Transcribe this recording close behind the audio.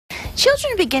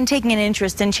Children begin taking an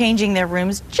interest in changing their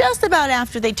rooms just about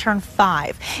after they turn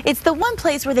 5. It's the one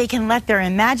place where they can let their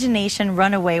imagination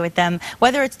run away with them,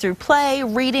 whether it's through play,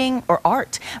 reading, or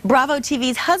art. Bravo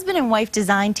TV's husband and wife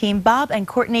design team, Bob and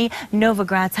Cortney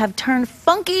Novogratz, have turned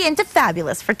funky into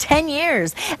fabulous for 10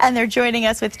 years. And they're joining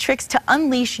us with tricks to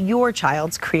unleash your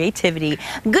child's creativity.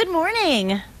 Good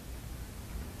morning.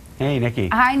 Hey, Nikki.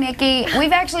 Hi, Nikki.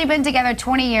 We've actually been together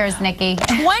 20 years, Nikki.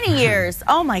 20 years.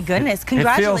 Oh, my goodness.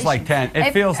 Congratulations. It feels like 10.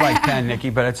 It feels like 10,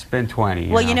 Nikki, but it's been 20.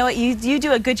 Well, you know what? You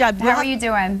do a good job. How are you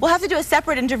doing? We'll have to do a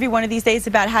separate interview one of these days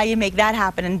about how you make that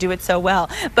happen and do it so well.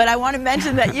 But I want to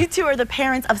mention that you two are the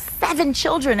parents of 7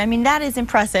 children. I mean, that is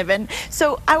impressive. And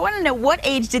so I want to know, what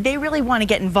age did they really want to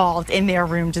get involved in their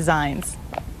room designs?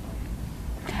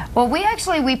 Well,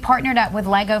 we partnered up with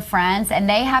Lego Friends, and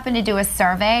they happened to do a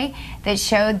survey that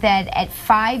showed that at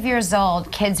 5 years old,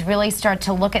 kids really start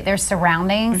to look at their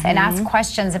surroundings and ask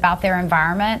questions about their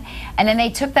environment. And then they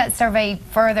took that survey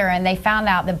further, and they found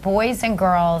out that boys and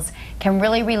girls can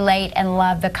really relate and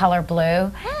love the color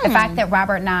blue. The fact that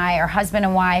Robert and I are husband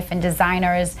and wife and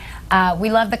designers,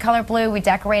 we love the color blue. We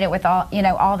decorate it with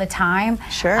all the time.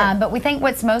 Sure. But we think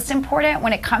what's most important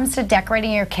when it comes to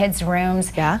decorating your kids'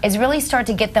 rooms is really start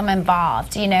to get them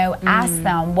involved. Ask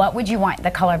them, what would you want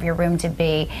the color of your room to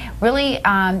be? Really,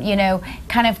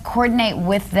 kind of coordinate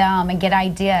with them and get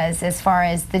ideas as far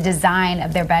as the design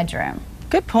of their bedroom.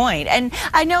 Good point. And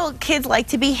I know kids like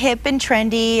to be hip and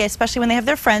trendy, especially when they have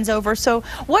their friends over. So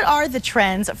what are the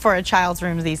trends for a child's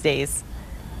room these days?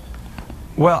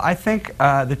 Well, I think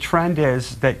the trend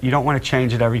is that you don't want to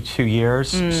change it every 2 years.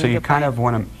 So you kind of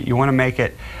want to make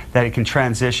it that it can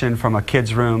transition from a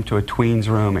kid's room to a tween's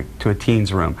room to a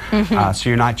teen's room. So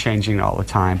you're not changing it all the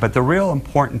time. But the real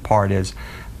important part is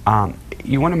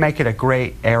you want to make it a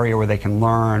great area where they can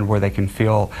learn, where they can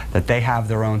feel that they have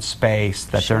their own space,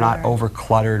 that they're not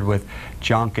over-cluttered with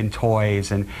junk and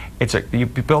toys. And you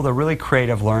build a really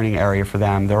creative learning area for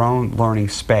them, their own learning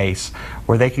space,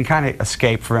 where they can kind of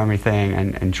escape from everything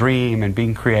and dream and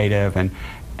being creative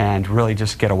and really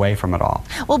just get away from it all.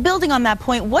 Well, building on that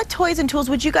point, what toys and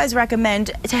tools would you guys recommend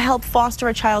to help foster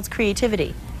a child's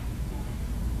creativity?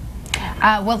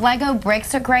 Well, Lego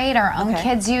bricks are great. Our own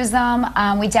kids use them.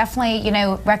 We definitely,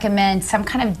 recommend some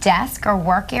kind of desk or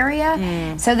work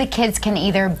area so the kids can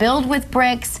either build with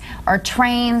bricks or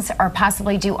trains or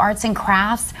possibly do arts and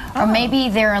crafts. Or maybe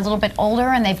they're a little bit older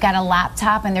and they've got a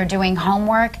laptop and they're doing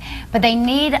homework, but they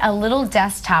need a little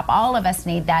desktop. All of us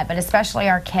need that, but especially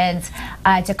our kids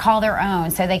to call their own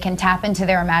so they can tap into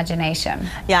their imagination.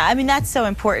 Yeah, I mean, that's so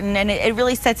important, and it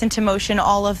really sets into motion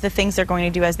all of the things they're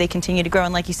going to do as they continue to grow.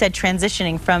 And like you said, transitioning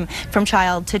from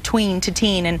child to tween to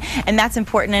teen, and that's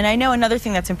important. And I know another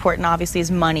thing that's important, obviously,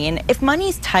 is money. And if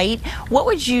money's tight, what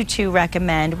would you two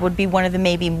recommend would be one of the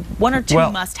maybe 1 or 2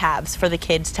 must-haves for the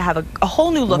kids to have a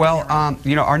whole new look? Well,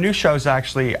 our new show is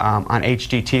actually on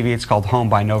HGTV. It's called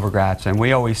By Novogratz, and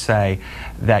we always say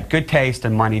that good taste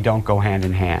and money don't go hand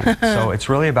in hand. So it's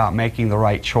really about making the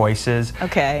right choices.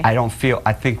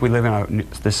 I think we live in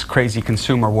this crazy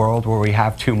consumer world where we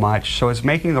have too much. So it's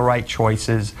making the right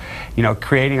choices,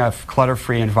 creating a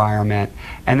clutter-free environment,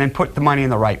 and then put the money in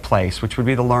the right place, which would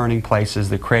be the learning places,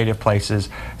 the creative places,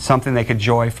 something they could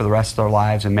enjoy for the rest of their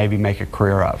lives and maybe make a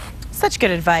career of. Such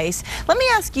good advice. Let me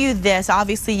ask you this.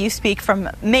 Obviously, you speak from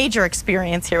major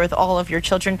experience here with all of your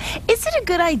children. Is it a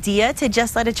good idea to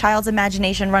just let a child's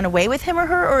imagination run away with him or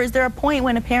her, or is there a point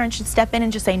when a parent should step in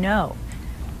and just say no?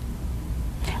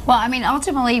 Well, I mean,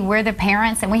 ultimately, we're the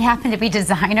parents, and we happen to be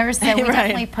designers, so we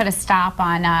definitely put a stop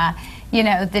on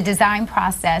the design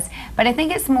process. But I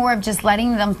think it's more of just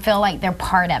letting them feel like they're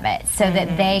part of it so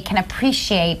that they can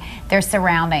appreciate their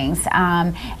surroundings.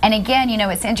 And again,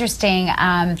 it's interesting,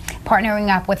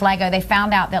 partnering up with Lego, they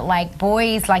found out that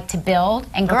boys like to build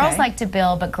and girls like to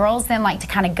build, but girls then like to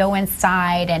kind of go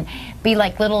inside and be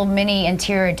like little mini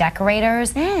interior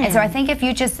decorators. And so I think if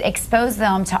you just expose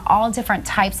them to all different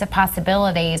types of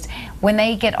possibilities, when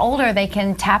they get older, they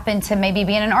can tap into maybe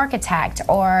being an architect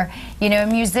or, a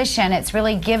musician. It's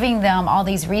really giving them all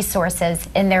these resources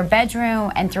in their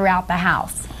bedroom and throughout the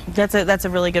house. That's a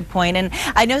really good point. And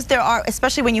I know there are,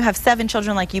 especially when you have 7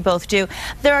 children like you both do,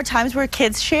 there are times where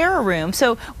kids share a room.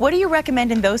 So what do you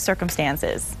recommend in those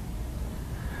circumstances?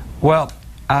 Well,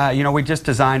 You know, we just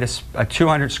designed a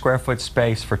 200 square foot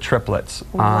space for triplets.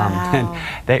 Wow.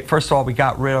 And first of all, we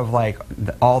got rid of like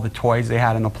all the toys they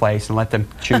had in the place and let them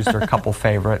choose their couple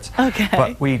favorites. Okay.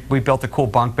 But we built a cool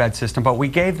bunk bed system, but we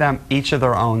gave them each of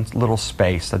their own little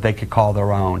space that they could call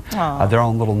their own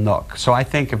little nook. So I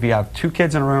think if you have 2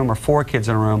 kids in a room or 4 kids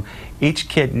in a room, each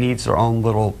kid needs their own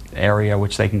little area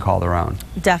which they can call their own.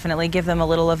 Definitely give them a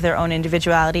little of their own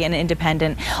individuality and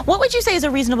independent. What would you say is a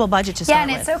reasonable budget to start with?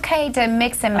 Yeah, and it's okay to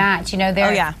mix and match. You know,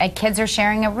 kids are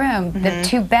sharing a room. The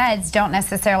 2 beds don't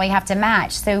necessarily have to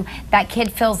match, so that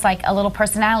kid feels like a little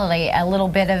personality, a little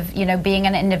bit of, you know, being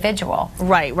an individual.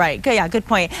 Right, right. Yeah, good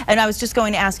point. And I was just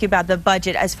going to ask you about the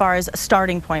budget as far as a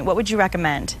starting point. What would you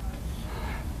recommend?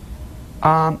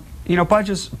 You know,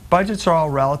 budgets are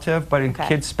all relative, but in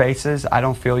kids' spaces, I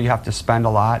don't feel you have to spend a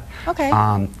lot. Okay.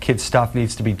 Kids' stuff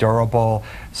needs to be durable,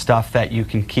 stuff that you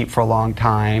can keep for a long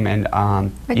time, and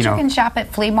but you can shop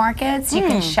at flea markets. You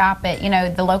can shop at, you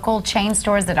know, the local chain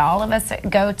stores that all of us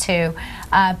go to.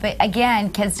 But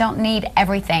again, kids don't need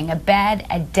everything: a bed,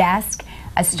 a desk,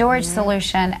 a storage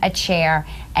solution, a chair,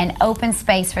 an open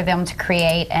space for them to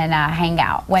create and hang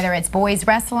out. Whether it's boys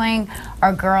wrestling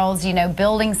or girls, you know,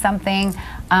 building something,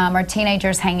 or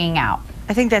teenagers hanging out.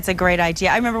 I think that's a great idea.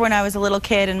 I remember when I was a little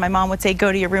kid and my mom would say,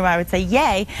 go to your room, I would say,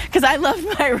 yay, because I love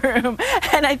my room.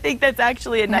 And I think that's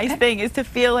actually a nice thing, is to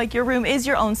feel like your room is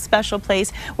your own special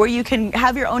place where you can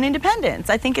have your own independence.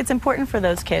 I think it's important for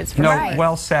those kids. No,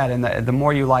 well said. And the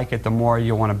more you like it, the more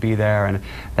you want to be there. And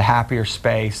the happier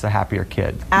space, the happier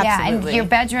kid. Absolutely. Yeah, and your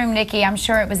bedroom, Nikki, I'm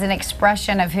sure it was an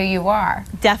expression of who you are.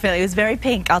 Definitely. It was very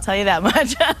pink, I'll tell you that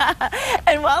much.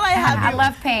 And while I have you... I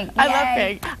love pink. I love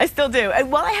pink. I still do. And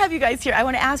while I have you guys here, I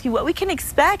want to ask you what we can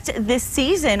expect this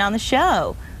season on the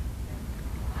show.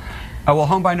 Well,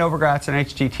 Home by Novogratz and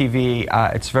HGTV,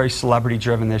 it's very celebrity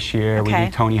driven this year. We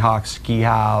do Tony Hawk's ski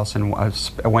house and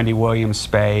a Wendy Williams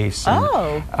space. And,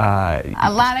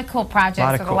 a lot of cool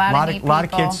projects with a lot of neat people.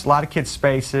 A lot of kids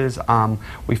spaces.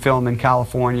 We filmed in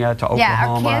California to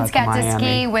Oklahoma. Yeah, our kids got to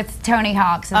ski with Tony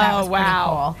Hawk, so that was pretty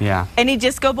cool. Yeah. Any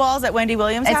disco balls at Wendy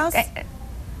Williams' house?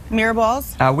 Mirror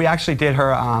balls? We actually did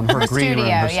her green room,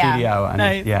 her studio. And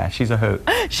nice. Yeah, she's a hoot.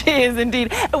 She is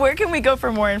indeed. Where can we go for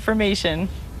more information?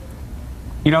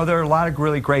 You know, there are a lot of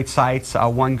really great sites.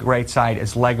 One great site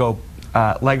is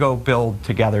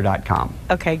LegoBuildTogether.com.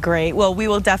 Okay, great. Well, we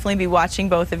will definitely be watching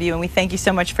both of you, and we thank you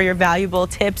so much for your valuable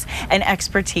tips and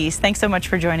expertise. Thanks so much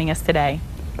for joining us today.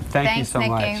 Thanks, you so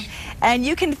much. And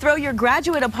you can throw your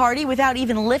graduate a party without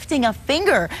even lifting a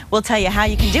finger. We'll tell you how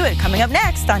you can do it coming up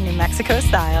next on New Mexico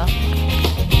Style.